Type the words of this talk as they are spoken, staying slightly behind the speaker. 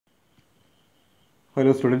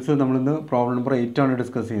Hello students, we will problem number 8 ആണ്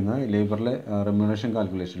discuss ചെയ്യുന്നത് ലേബറിലെ remuneration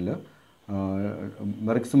കാൽക്കുലേഷനിൽ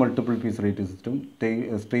Merrick's multiple piece rate system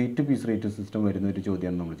straight piece rate system വരുന്ന ഒരു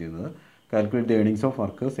ചോദ്യമാണ് നമ്മൾ ചെയ്യുന്നത്. Calculate the earnings of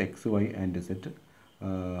workers X Y and set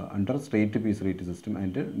under straight piece rate system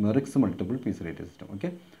and Merrick's multiple piece rate system. Okay,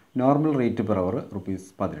 normal rate per hour rupees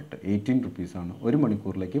 18 റുപ്പീസാണ്, ഒരു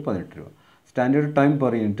മണിക്കൂറിലേക്ക് 18 രൂപ. Standard time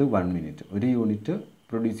per unit 1 minute, ഒരു unit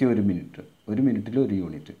produce ചെയ്യുക 1 minute, ഒരു മിനിറ്റിൽ 1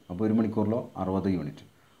 unit, അപ്പോൾ ഒരു മണിക്കൂറിലോ 60 unit,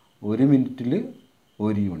 ഒരു മിനിറ്റിൽ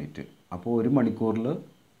 1 യൂണിറ്റ്, അപ്പോൾ ഒരു മണിക്കൂറിൽ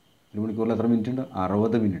എത്ര മിനിറ്റ് ഉണ്ട്?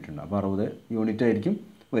 60 മിനിറ്റ് ഉണ്ട്. അപ്പോൾ 60 യൂണിറ്റ് ആയിരിക്കും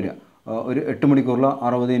വരിക. ഒരു 8 മണിക്കൂറിൽ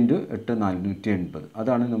 60 × 8 480,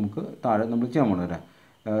 അതാണ് നമുക്ക് താഴെ നമ്മൾ ചെയ്യാൻ പോകുന്നത്.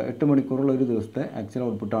 8 മണിക്കൂറുള്ള ഒരു ദിവസത്തെ ആക്ച്വൽ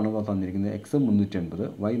ഔട്ട്പുട്ടാണ് തന്നിരിക്കുന്നത്. X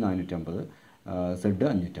 380, Y 450, Z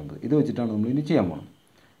 550. ഇത് വെച്ചിട്ടാണ് നമ്മൾ ഇനി ചെയ്യാൻ പോകുന്നത്.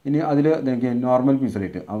 ഇനി അതിൽ നോക്കിയാൽ normal piece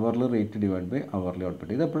rate, hourly rate divide by hourly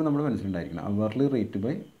output. ഇതെപ്പോഴും നമ്മൾ മനസ്സിലുണ്ടായിരിക്കണം. Hourly rate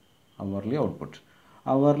by hourly output.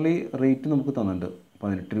 Hourly rate നമുക്ക് തന്നിട്ടുണ്ട്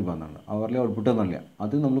 18 രൂപ എന്നാണ്. അവർലി ഔട്ട്പുട്ട് എന്നല്ല,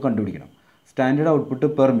 അത് നമ്മൾ കണ്ടുപിടിക്കണം. Standard output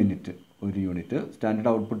per minute 1 unit,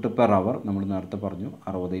 standard output per hour നമ്മൾ നേരത്തെ പറഞ്ഞു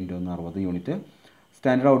 60 × 1 60 unit,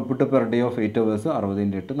 standard output per day of 8 hours 60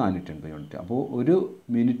 × 8 480 unit. അപ്പോൾ ഒരു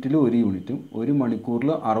മിനിറ്റിൽ 1 യൂണിറ്റും ഒരു മണിക്കൂറിൽ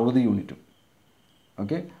 60 യൂണിറ്റും.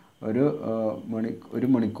 ഓക്കെ, ഒരു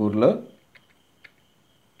മണിക്കൂറിൽ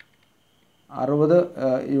 60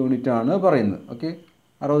 യൂണിറ്റാണ് പറയുന്നത്. ഓക്കെ,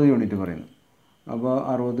 60 യൂണിറ്റ് പറയുന്നത്. അപ്പോൾ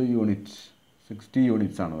 60 യൂണിറ്റ് 60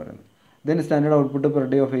 യൂണിറ്റ്സ് ആണ് പറയുന്നത്. Then standard output per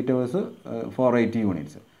day of 8 hours 480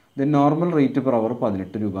 units. Then normal rate per hour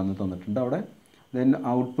 18 രൂപ എന്ന് തന്നിട്ടുണ്ട് അവിടെ. ദെൻ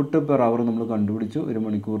output per hour നമ്മൾ കണ്ടുപിടിച്ചു, ഒരു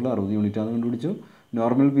മണിക്കൂറിൽ 60 യൂണിറ്റാണ് കണ്ടുപിടിച്ചു.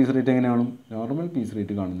 നോർമൽ പീസ് റേറ്റ് എങ്ങനെയാണ്? നോർമൽ പീസ്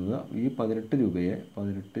റേറ്റ് കാണുന്നത് ഈ 18 രൂപയെ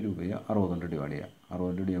 60 കൊണ്ട് ഡിവൈഡ് ചെയ്യുക. 60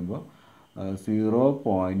 കൊണ്ട് ചെയ്യുമ്പോൾ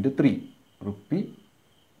 0.3 റുപ്പി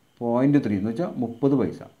 0.3 എന്ന് വെച്ചാൽ 30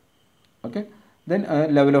 പൈസ. Okay, then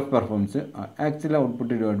level of performance actual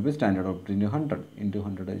output divide by standard output ×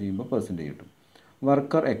 100 ചെയ്യുമ്പോൾ പെർസെൻറ്റേജ് കിട്ടും.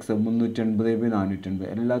 വർക്കർ എക്സ് 380/480,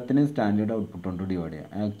 എല്ലാത്തിനും സ്റ്റാൻഡേർഡ് ഔട്ട്പുട്ട് കൊണ്ട് ഡിവൈഡ്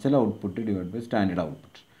ചെയ്യുക. Actual output divide by standard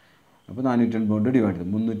output. അപ്പോൾ 480 കൊണ്ട് ഡിവൈഡ് ചെയ്ത്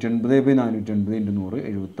 380/480 × 100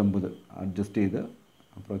 79 അഡ്ജസ്റ്റ് ചെയ്ത്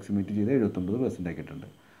അപ്രോക്സിമേറ്റ് ചെയ്ത് 79% ആക്കിയിട്ടുണ്ട്.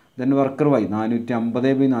 Then worker Y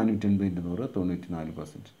 450/480 × 100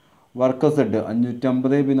 94%. Worker Z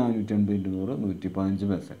 550/480 × 100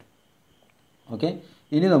 115%. Okay,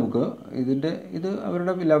 ഇനി നമുക്ക് ഇത്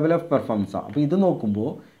അവരുടെ ലെവൽ ഓഫ് പെർഫോമൻസാണ്. അപ്പോൾ ഇത്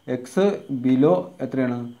നോക്കുമ്പോൾ എക്സ് ബിലോ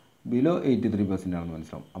എത്രയാണ്? ബിലോ 83% ആണെന്ന്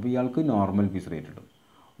മനസ്സിലാവും. അപ്പോൾ ഇയാൾക്ക് നോർമൽ പീസ് റേറ്റ് കിട്ടും.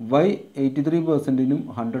 വൈ 83%നും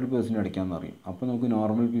 100% അടിക്കാമെന്ന് അറിയും. അപ്പോൾ നമുക്ക്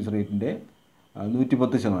നോർമൽ പീസ് റേറ്റിൻ്റെ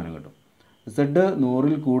 110% കിട്ടും. സെഡ്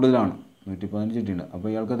 100ൽ കൂടുതലാണ്, 115 കിട്ടിയിട്ടുണ്ട്. അപ്പോൾ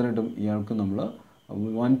ഇയാൾക്ക് എത്ര കിട്ടും? ഇയാൾക്ക് നമ്മൾ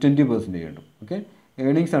 120% കിട്ടും. Okay,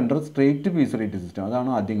 earnings under straight piece rate system, അതാണ്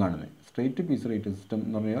ആദ്യം കാണുന്നത്. സ്ട്രേറ്റ് പീസ് റേറ്റ് സിസ്റ്റം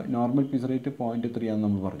എന്ന് പറഞ്ഞാൽ നോർമൽ പീസ് റേറ്റ് 0.3 ആണെന്ന്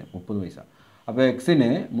നമ്മൾ പറഞ്ഞു, 30 പൈസ. അപ്പോൾ എക്സിനെ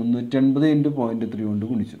 380 × 0.3 കൊണ്ട്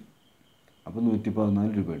ഗുണിച്ചു, അപ്പോൾ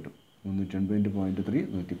 114 രൂപ കിട്ടും. 380 × 0.3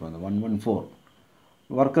 114, 114.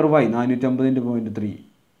 വർക്കർ വൈ 450 × 0.3,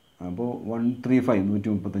 അപ്പോൾ 135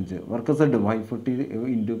 135. Worker Z 540 ×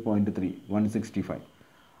 0.3 165.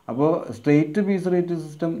 അപ്പോൾ സ്ട്രേറ്റ് പീസ് റേറ്റ്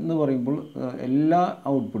സിസ്റ്റം എന്ന് പറയുമ്പോൾ എല്ലാ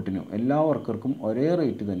ഔട്ട്പുട്ടിനും എല്ലാ വർക്കർക്കും ഒരേ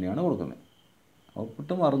റേറ്റ് തന്നെയാണ് കൊടുക്കുന്നത്.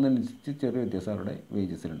 ഔട്ട്പുട്ട് മാറുന്നതനുസരിച്ച് ചെറിയ വ്യത്യാസം അവരുടെ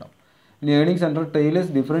വേജസിലുണ്ടാവും. ഇനി earnings under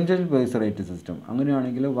tailors differential piece rate system,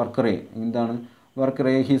 അങ്ങനെയാണെങ്കിൽ വർക്കർ എ എന്താണ്? Worker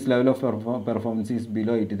A his level of performance is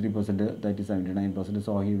below 83%, that is 79%,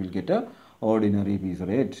 so he will get ordinary piece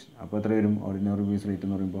rate. അപ്പോൾ എത്ര വരും? ഓർഡിനറി പീസ് റേറ്റ്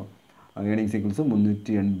എന്ന് പറയുമ്പോൾ ഏർണിങ്സ് ഈക്വൽസ്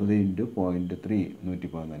 380 × 0.3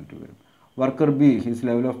 114 രൂപ വരും. Worker B his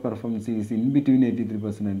level of performance is in between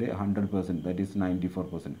 83% and 100%, that is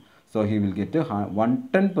 94%, so he will get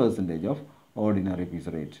 110% of ordinary piece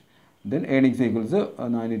rate. Then earnings equals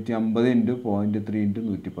 450 × 0.3 ×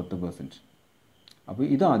 110%. അപ്പോൾ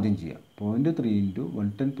ഇത് ആദ്യം ചെയ്യാം. 0.3 ×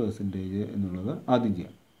 110% എന്നുള്ളത് ആദ്യം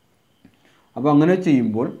ചെയ്യാം. അപ്പോൾ അങ്ങനെ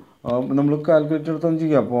ചെയ്യുമ്പോൾ നമ്മൾ കാൽക്കുലേറ്റർ എടുത്തൊന്ന്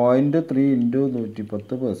ചെയ്യാം. 0.3 ×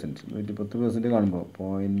 110%, 110% കാണുമ്പോൾ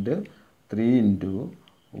 0.3 ×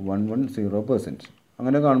 110%,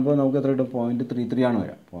 അങ്ങനെ കാണുമ്പോൾ നമുക്ക് എത്ര കിട്ടും? 0.33 ആണ്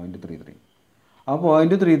വരിക. 0.33. ആ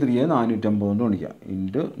 0.33യെ 450 കൊണ്ട് ഗുണിക്കുക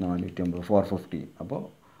 × 450 450, അപ്പോൾ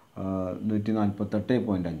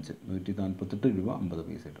 148.5 148 രൂപ 50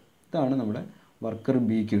 പൈസ കിട്ടും. ഇതാണ് നമ്മുടെ വർക്കർ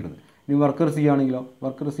ബിക്ക് കിട്ടുന്നത്. ഇനി വർക്കർ സി ആണെങ്കിലോ,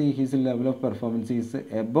 worker C his level of performance is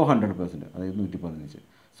above 100%, അതായത് 115,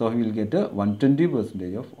 so he will get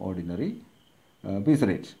 120% of ordinary piece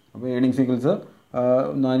rate. അപ്പോൾ ഏർണിങ്സ് ഈക്വൽസ്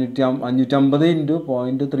 550 ×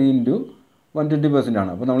 0.3 × 120% ആണ്.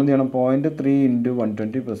 അപ്പോൾ നമ്മൾ എന്ത് ചെയ്യണം? 0.3 ×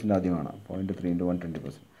 120% ആദ്യം കാണാം. 0.3 ×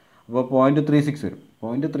 120%, അപ്പോൾ 0.36 വരും.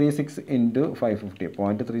 0.36 × 550.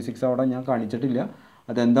 0.36 അവിടെ ഞാൻ കാണിച്ചിട്ടില്ല.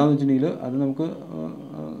 അതെന്താണെന്ന് വെച്ചിട്ടുണ്ടെങ്കിൽ അത് നമുക്ക്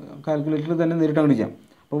കാൽക്കുലേറ്ററിൽ തന്നെ നേരിട്ട് അങ്ങോട്ട് ചെയ്യാം.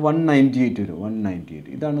 അപ്പോൾ 198 വരും, 198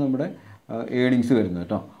 ഇതാണ് നമ്മുടെ ഏണിങ്സ് വരുന്നത്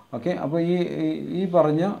കേട്ടോ. ഓക്കെ, അപ്പോൾ ഈ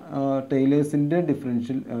പറഞ്ഞ ടൈലേഴ്സിൻ്റെ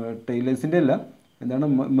ഡിഫറൻഷ്യൽ, ടൈലേഴ്സിൻ്റെ അല്ല, എന്താണ്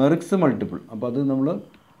മെറിക്സ് മൾട്ടിപ്പിൾ. അപ്പോൾ അത് നമ്മൾ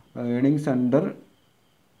earnings under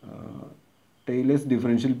tailors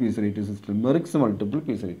differential piece rate system, Merrick's multiple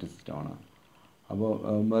piece rate സിസ്റ്റമാണ്. അപ്പോൾ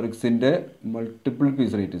മെറിക്സിൻ്റെ മൾട്ടിപ്പിൾ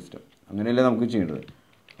പീസ് റേറ്റ് സിസ്റ്റം അങ്ങനെയല്ലേ നമുക്ക് ചെയ്യേണ്ടത്.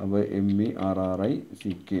 അപ്പോൾ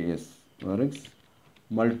MERRICKS Merrick's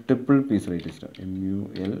multiple piece rate system,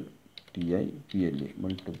 MULTIPLE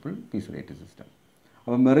multiple piece rate system.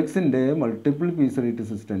 അപ്പോൾ മെറിക്സിൻ്റെ മൾട്ടിപ്പിൾ പീസ് റേറ്റ്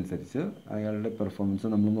സിസ്റ്റം അനുസരിച്ച് അയാളുടെ പെർഫോമൻസ്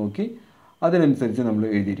നമ്മൾ നോക്കി അതിനനുസരിച്ച് നമ്മൾ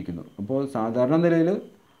എഴുതിയിരിക്കുന്നു. അപ്പോൾ സാധാരണ നിലയിൽ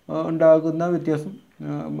ഉണ്ടാകുന്ന വ്യത്യാസം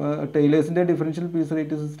ടൈലേഴ്സിൻ്റെ ഡിഫറൻഷ്യൽ പീസ്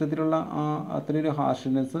റേറ്റ് സിസ്റ്റത്തിലുള്ള അത്രയൊരു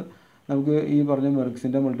ഹാർഷ്നെസ് നമുക്ക് ഈ പറഞ്ഞ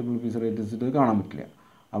മെറിക്സിൻ്റെ മൾട്ടിപ്പിൾ പീസ് റേറ്റ് സിസ്റ്റത്തിൽ കാണാൻ പറ്റില്ല.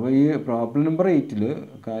 അപ്പോൾ ഈ problem number 8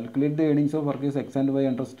 calculate the earnings of workers X and Y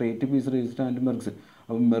under straight piece rate system and Merrick's.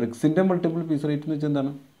 അപ്പോൾ മെറിക്സിൻ്റെ മൾട്ടിപ്പിൾ പീസ് റേറ്റ് എന്ന് വെച്ചാൽ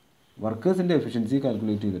എന്താണ്, വർക്കേഴ്സിൻ്റെ എഫിഷ്യൻസി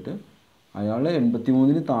കാൽക്കുലേറ്റ് ചെയ്തിട്ട് അയാൾ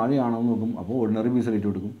 83 താഴെയാണെന്ന് നോക്കും, അപ്പോൾ ഓർഡിനറി പീസ് റേറ്റ്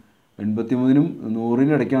കൊടുക്കും. 83നും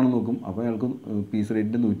 100നും ഇടയ്ക്കാണെന്ന് നോക്കും, അപ്പോൾ അയാൾക്ക് പീസ്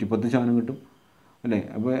റേറ്റിൻ്റെ 110% കിട്ടും അല്ലേ.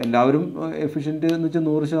 അപ്പോൾ എല്ലാവരും എഫിഷ്യൻറ്റ് എന്ന് വെച്ചാൽ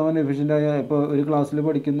 100% എഫിഷ്യൻ്റായ, ഇപ്പോൾ ഒരു ക്ലാസ്സിൽ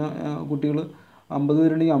പഠിക്കുന്ന കുട്ടികൾ 50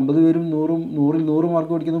 പേരുണ്ടെങ്കിൽ 50 പേരും 100ൽ 100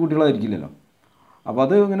 മാർക്ക് പഠിക്കുന്ന കുട്ടികളായിരിക്കില്ലല്ലോ. അപ്പോൾ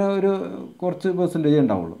അത് ഇങ്ങനെ ഒരു കുറച്ച് പെർസെൻറ്റേജ്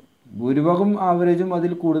ഉണ്ടാവുള്ളൂ. ഭൂരിഭാഗം ആവറേജും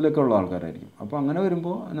അതിൽ കൂടുതലൊക്കെ ഉള്ള ആൾക്കാരായിരിക്കും. അപ്പോൾ അങ്ങനെ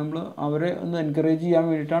വരുമ്പോൾ നമ്മൾ അവരെ ഒന്ന് എൻകറേജ് ചെയ്യാൻ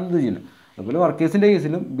വേണ്ടിയിട്ടാണ് ഇത് ചെയ്യുന്നത്. അതുപോലെ വർക്കേഴ്സിൻ്റെ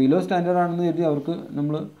കേസിലും ബിലോ സ്റ്റാൻഡേർഡ് ആണെന്ന് കരുതി അവർക്ക്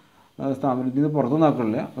നമ്മൾ സ്ഥാപനത്തിൽ നിന്ന് പുറത്തൊന്നും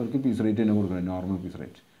ആക്കില്ല, അവർക്ക് പീസ് റേറ്റ് തന്നെ കൊടുക്കണം, നോർമൽ പീസ്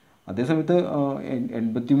റേറ്റ്. അതേസമയത്ത്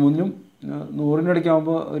 83നും 100നും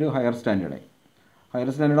ഇടയ്ക്കാകുമ്പോൾ ഒരു ഹയർ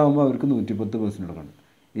സ്റ്റാൻഡേർഡ് ആകുമ്പോൾ അവർക്ക് 110% കൊടുക്കണം.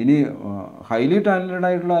 ഇനി ഹൈലി ടാലൻറ്റഡ്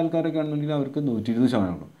ആയിട്ടുള്ള ആൾക്കാരൊക്കെ ആണെന്നുണ്ടെങ്കിൽ അവർക്ക്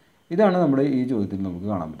 120% കൊടുക്കും. ഇതാണ് നമ്മുടെ ഈ ചോദ്യത്തിൽ നമുക്ക്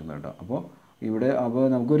കാണാൻ പറ്റുന്നത് കേട്ടോ. അപ്പോൾ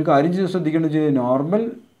നമുക്കൊരു കാര്യം ശ്രദ്ധിക്കേണ്ടത് വെച്ചാൽ നോർമൽ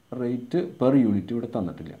റേറ്റ് പെർ യൂണിറ്റ് ഇവിടെ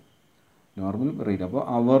തന്നിട്ടില്ല, നോർമൽ റേറ്റ്. അപ്പോൾ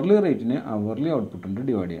അവർലി റേറ്റിനെ അവർലി ഔട്ട്പുട്ട് കൊണ്ട്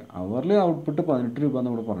ഡിവൈഡ് ചെയ്യുക. അവർലി ഔട്ട്പുട്ട് 18 രൂപ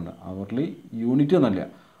നമ്മൾ പറഞ്ഞത്, അവർലി യൂണിറ്റ് എന്നല്ല.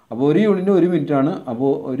 അപ്പോൾ ഒരു യൂണിറ്റ് 1 മിനിറ്റാണ്.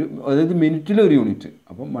 അപ്പോൾ അതായത് മിനിറ്റിൽ 1 യൂണിറ്റ്,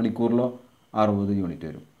 അപ്പോൾ മണിക്കൂറിലോ 60 യൂണിറ്റ്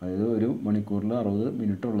വരും. അതായത് ഒരു മണിക്കൂറിൽ 60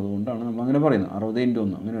 മിനിറ്റ് ഉള്ളത് കൊണ്ടാണ് നമ്മൾ അങ്ങനെ പറയുന്നത്. 60 ×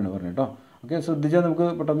 1 അങ്ങനെയാണ് പറഞ്ഞത് കേട്ടോ. ഓക്കെ, ശ്രദ്ധിച്ചാൽ നമുക്ക്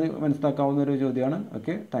പെട്ടെന്ന് മനസ്സിലാക്കാവുന്ന ഒരു ചോദ്യമാണ്.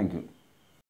 Okay, thank you.